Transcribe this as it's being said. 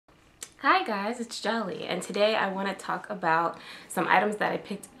Hi guys, it's Jelly, and today I want to talk about some items that I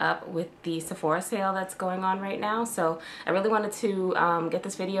picked up with the Sephora sale that's going on right now. So I really wanted to get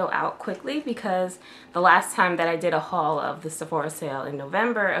this video out quickly because the last time that I did a haul of the Sephora sale in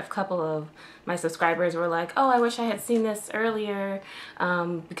November, a couple of my subscribers were like, oh, I wish I had seen this earlier,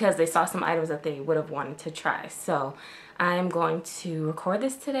 because they saw some items that they would have wanted to try. So I'm going to record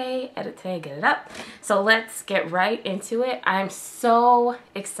this today, edit today, get it up. So let's get right into it. I'm so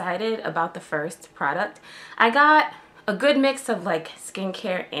excited about the first product. I got a good mix of like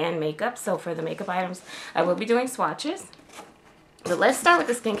skincare and makeup. So for the makeup items, I will be doing swatches. But let's start with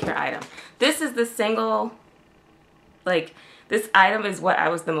the skincare item. This is the single, this item is what I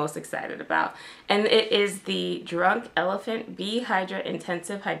was the most excited about. And it is the Drunk Elephant Bee Hydra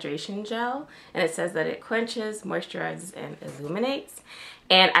Intensive Hydration Gel. And it says that it quenches, moisturizes, and illuminates.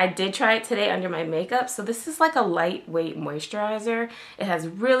 And I did try it today under my makeup. So this is like a lightweight moisturizer. It has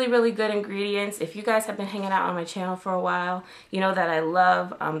really, really good ingredients. If you guys have been hanging out on my channel for a while, you know that I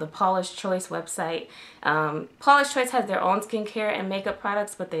love the Paula's Choice website. Paula's Choice has their own skincare and makeup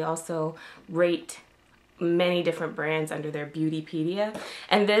products, but they also rate many different brands under their Beautypedia,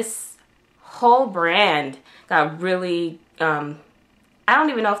 and this whole brand got really I don't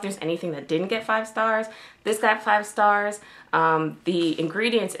even know if there's anything that didn't get 5 stars. This got 5 stars. The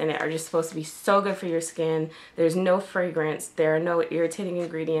ingredients in it are just supposed to be so good for your skin. There's no fragrance, there are no irritating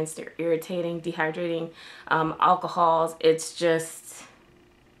ingredients, they're irritating, dehydrating alcohols. It's just,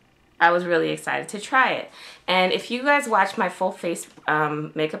 I was really excited to try it. And if you guys watched my full face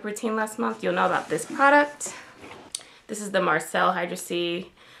makeup routine last month, you'll know about this product. This is the Marcel Hydra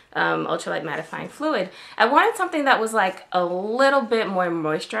C Ultralight Mattifying Fluid. I wanted something that was like a little bit more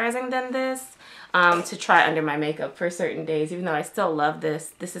moisturizing than this to try under my makeup for certain days, even though I still love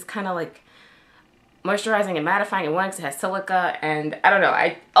this. This is kind of like moisturizing and mattifying in one because it has silica, and I don't know.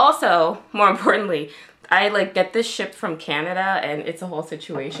 I also, more importantly, I like get this shipped from Canada, and it's a whole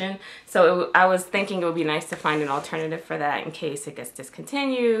situation. So I was thinking it would be nice to find an alternative for that in case it gets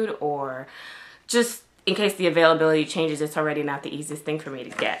discontinued, or just in case the availability changes. It's already not the easiest thing for me to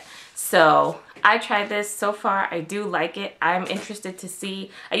get. So I tried this. So far I do like it. I'm interested to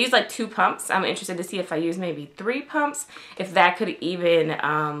see, I used like 2 pumps. I'm interested to see if I use maybe 3 pumps, if that could even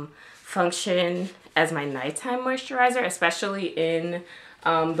function as my nighttime moisturizer, especially in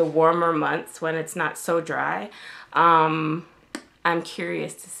the warmer months when it's not so dry. I'm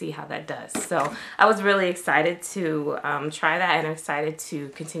curious to see how that does. So I was really excited to try that, and I'm excited to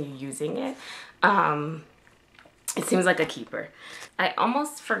continue using it. It seems like a keeper. I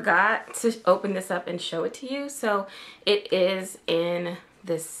almost forgot to open this up and show it to you. So it is in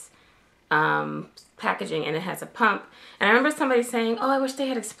this packaging, and it has a pump. And I remember somebody saying, oh, I wish they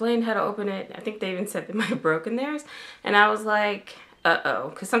had explained how to open it. I think they even said they might have broken theirs. And I was like, uh-oh,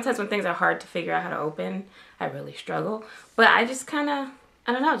 because sometimes when things are hard to figure out how to open, I really struggle. But I just kind of,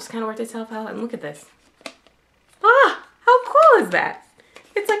 I don't know, just kind of worked itself out. And look at this. Ah, how cool is that?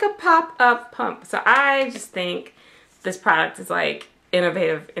 It's like a pop-up pump. So I just think this product is like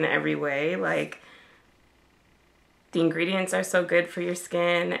innovative in every way. Like, the ingredients are so good for your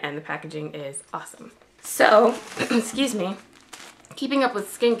skin, and the packaging is awesome. So, excuse me. Keeping up with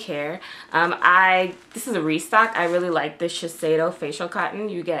skincare, this is a restock. I really like this Shiseido facial cotton.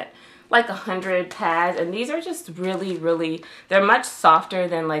 You get like 100 pads, and these are just really, really, they're much softer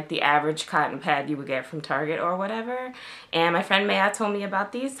than like the average cotton pad you would get from Target or whatever. And my friend Maya told me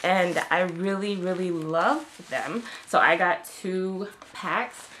about these, and I really, really love them. So I got 2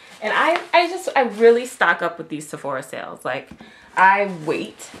 packs, and I really stock up with these Sephora sales. Like, I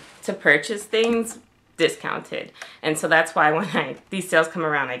wait to purchase things discounted, and so that's why when these sales come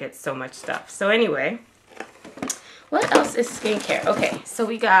around, I get so much stuff. So anyway, what else is skincare? Okay, so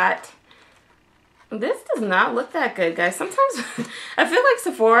we got, this does not look that good, guys. Sometimes I feel like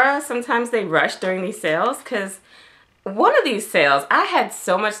Sephora, sometimes they rush during these sales, because one of these sales, I had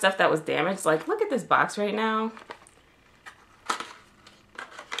so much stuff that was damaged. Like, look at this box right now.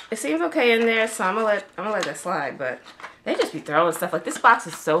 It seems okay in there, so I'm gonna let that slide, but they just be throwing stuff. Like, this box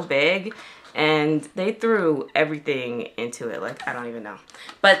is so big, and they threw everything into it. Like, I don't even know.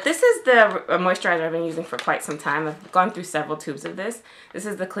 But this is the moisturizer I've been using for quite some time. I've gone through several tubes of this. This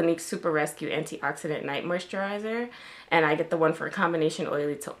is the Clinique Super Rescue Antioxidant Night Moisturizer. And I get the one for a combination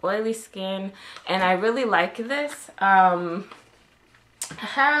oily to oily skin. And I really like this. I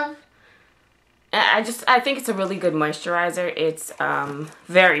think it's a really good moisturizer. It's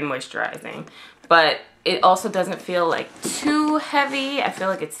very moisturizing. But it also doesn't feel like too heavy. I feel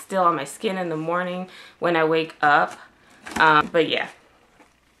like it's still on my skin in the morning when I wake up. But yeah.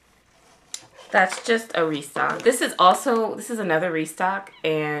 that's just a restock. This is another restock,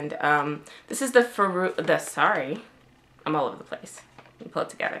 and this is sorry, I'm all over the place. Let me pull it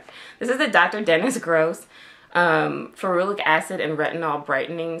together. This is the Dr. Dennis Gross Ferulic Acid and Retinol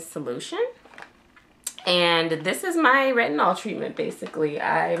Brightening Solution. And this is my retinol treatment, basically.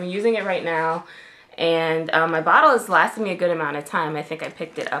 I'm using it right now, and my bottle is lasting me a good amount of time. I think I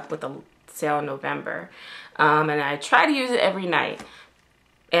picked it up with a sale in November, and I try to use it every night.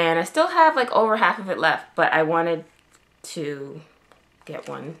 And I still have like over half of it left, but I wanted to get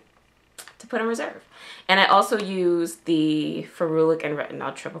one to put in reserve. And I also use the Ferulic and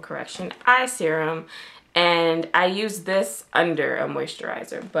Retinol Triple Correction Eye Serum, and I use this under a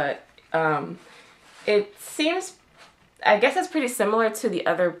moisturizer, but it seems, I guess it's pretty similar to the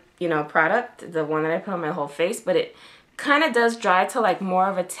other, you know, product, the one that I put on my whole face, but it kind of does dry to like more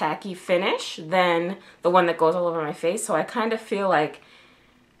of a tacky finish than the one that goes all over my face. So I kind of feel like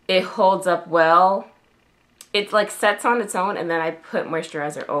it holds up well. It like sets on its own, and then I put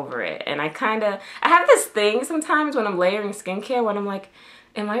moisturizer over it. And I have this thing sometimes when I'm layering skincare when I'm like,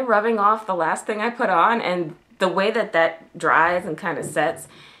 am I rubbing off the last thing I put on? And the way that that dries and kind of sets,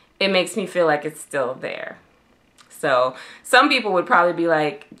 it makes me feel like it's still there. So some people would probably be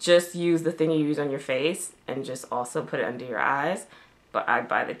like, just use the thing you use on your face and just also put it under your eyes. But I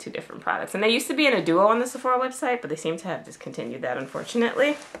buy the two different products. And they used to be in a duo on the Sephora website, but they seem to have discontinued that,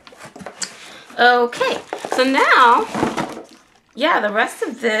 unfortunately. Okay, so now, yeah, the rest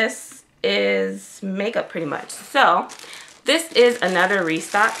of this is makeup pretty much. So this is another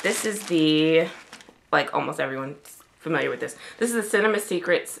restock. This is the, like almost everyone's familiar with this. This is the Cinema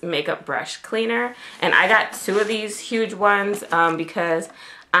Secrets Makeup Brush Cleaner. And I got two of these huge ones because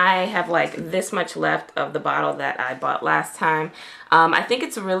I have like this much left of the bottle that I bought last time. I think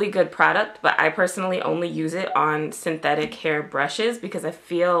it's a really good product, but I personally only use it on synthetic hair brushes because I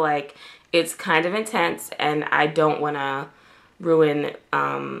feel like it's kind of intense and I don't want to ruin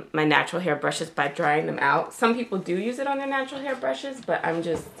my natural hair brushes by drying them out. Some people do use it on their natural hair brushes, but I'm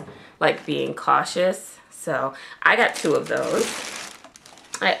just like being cautious. So I got two of those.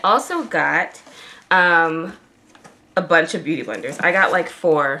 I also got a bunch of beauty blenders. I got like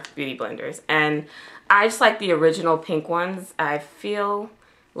 4 beauty blenders, and I just like the original pink ones. I feel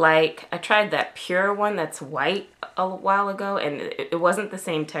like I tried that pure one that's white a while ago, and it wasn't the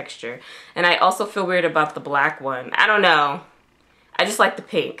same texture. And I also feel weird about the black one. I don't know. I just like the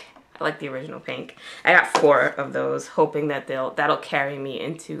pink. I like the original pink. I got 4 of those, hoping that that'll carry me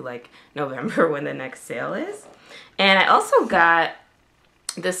into like November when the next sale is. And I also got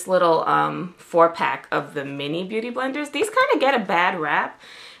this little 4-pack of the mini beauty blenders. These kind of get a bad rap,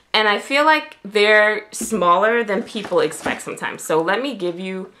 and I feel like they're smaller than people expect sometimes. So let me give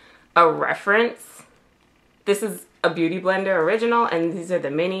you a reference. This is a beauty blender original, and these are the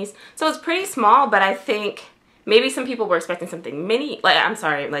minis. So it's pretty small, but I think maybe some people were expecting something mini, like, I'm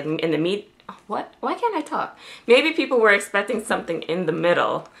sorry, like in the why can't I talk? Maybe people were expecting something in the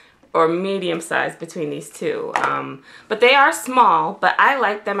middle or medium size between these two. But they are small, but I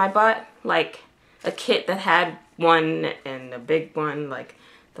like them. I bought like a kit that had one and a big one, like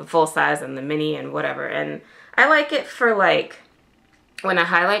the full size and the mini and whatever. And I like it for like when I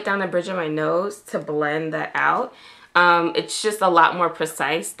highlight down the bridge of my nose to blend that out. It's just a lot more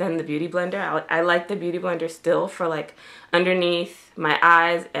precise than the Beauty Blender. I like the Beauty Blender still for like underneath my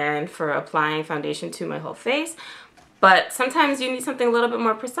eyes and for applying foundation to my whole face. But sometimes you need something a little bit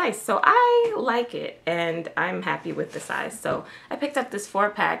more precise. So I like it, and I'm happy with the size. So I picked up this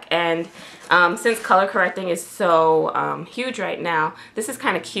 4-pack, and since color correcting is so huge right now, this is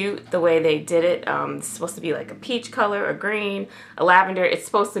kind of cute the way they did it. It's supposed to be like a peach color, a green, a lavender. It's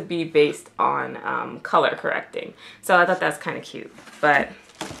supposed to be based on color correcting. So I thought that's kind of cute. But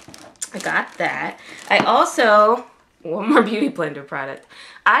I got that. I also, one more Beauty Blender product.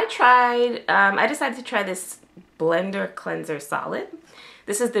 I decided to try this Blendercleanser Solid.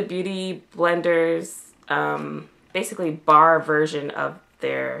 This is the Beauty Blender's basically bar version of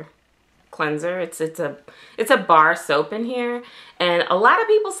their cleanser. It's a bar soap in here, and a lot of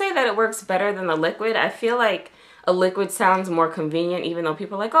people say that it works better than the liquid. I feel like a liquid sounds more convenient, even though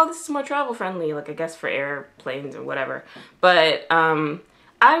people are like, oh, this is more travel friendly, like I guess for airplanes or whatever. But I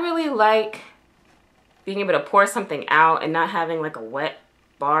really like being able to pour something out and not having like a wet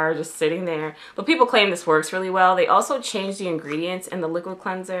bar just sitting there. But people claim this works really well. They also changed the ingredients in the liquid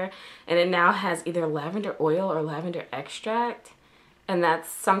cleanser, and it now has either lavender oil or lavender extract, and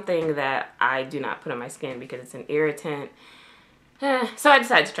that's something that I do not put on my skin because it's an irritant. So I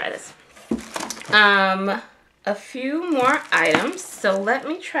decided to try this. A few more items, so let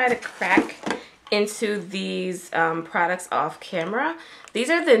me try to crack into these products off camera. These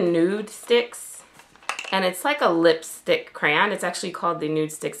are the Nude Sticks, and it's like a lipstick crayon. It's actually called the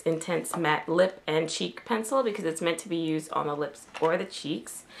Nude Sticks Intense Matte Lip and Cheek Pencil because it's meant to be used on the lips or the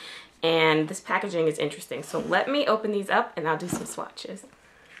cheeks. And this packaging is interesting. So let me open these up and I'll do some swatches.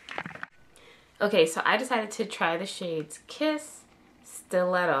 Okay, so I decided to try the shades Kiss,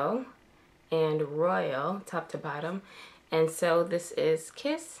 Stiletto, and Royal, top to bottom. And so this is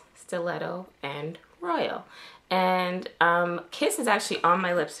Kiss, Stiletto, and Royal. And Kiss is actually on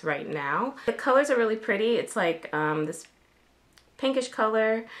my lips right now. The colors are really pretty. It's like this pinkish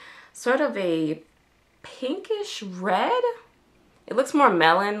color, sort of a pinkish red. It looks more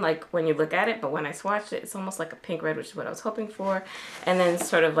melon like when you look at it, but when I swatched it, it's almost like a pink red, which is what I was hoping for. And then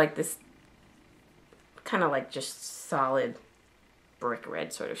sort of like this kind of like just solid brick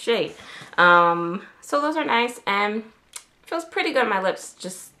red sort of shade. So those are nice and feels pretty good on my lips,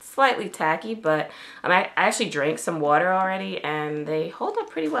 just slightly tacky, but I actually drank some water already and they hold up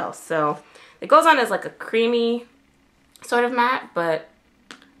pretty well. So it goes on as like a creamy sort of matte, but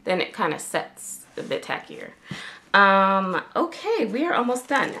then it kind of sets a bit tackier. Okay, we are almost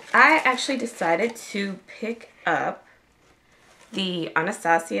done. I actually decided to pick up the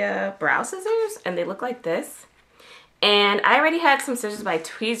Anastasia brow scissors, and they look like this. And I already had some scissors by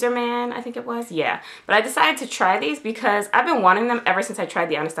Tweezerman, I think it was. Yeah. But I decided to try these because I've been wanting them ever since I tried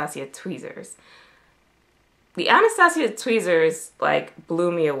the Anastasia tweezers. The Anastasia tweezers, like,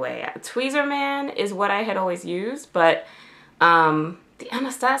 blew me away. Tweezerman is what I had always used, but the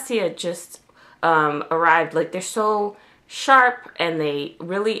Anastasia just arrived. Like, they're so sharp and they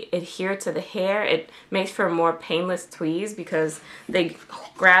really adhere to the hair. It makes for a more painless tweeze because they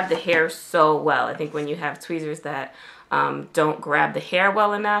grab the hair so well. I think when you have tweezers that don't grab the hair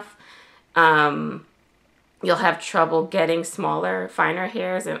well enough, you'll have trouble getting smaller, finer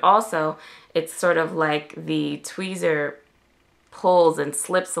hairs. And also, it's sort of like the tweezer pulls and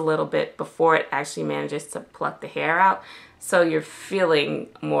slips a little bit before it actually manages to pluck the hair out. So you're feeling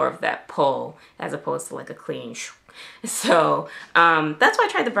more of that pull as opposed to like a clean shoo. So that's why I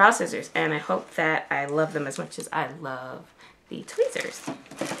tried the brow scissors, and I hope that I love them as much as I love the tweezers.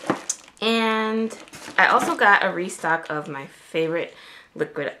 And I also got a restock of my favorite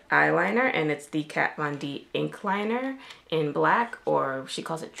liquid eyeliner, and it's the Kat Von D ink liner in black, or she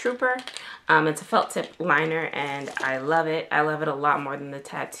calls it Trooper. It's a felt tip liner and I love it. I love it a lot more than the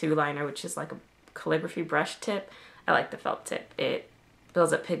tattoo liner, which is like a calligraphy brush tip. I like the felt tip. It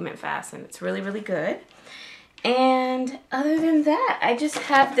builds up pigment fast and it's really, really good. And other than that, I just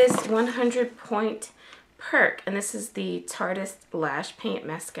have this 100 point perk, and this is the Tarteist Lash Paint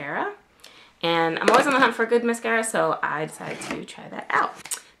Mascara. And I'm always on the hunt for a good mascara, so I decided to try that out.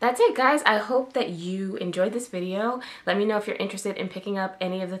 That's it, guys. I hope that you enjoyed this video. Let me know if you're interested in picking up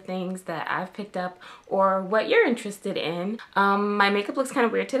any of the things that I've picked up or what you're interested in. My makeup looks kind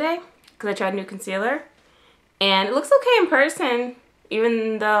of weird today because I tried a new concealer, and it looks okay in person,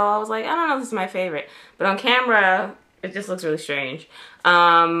 even though I was like, I don't know if this is my favorite. But on camera, it just looks really strange. So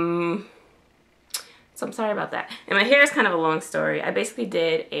I'm sorry about that. And my hair is kind of a long story. I basically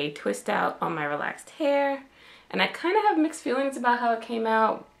did a twist out on my relaxed hair, and I kind of have mixed feelings about how it came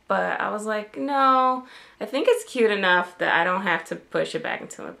out, but I was like, no, I think it's cute enough that I don't have to push it back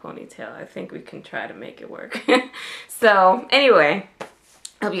into my ponytail. I think we can try to make it work. So anyway,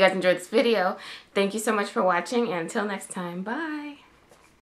 hope you guys enjoyed this video. Thank you so much for watching, and until next time, bye.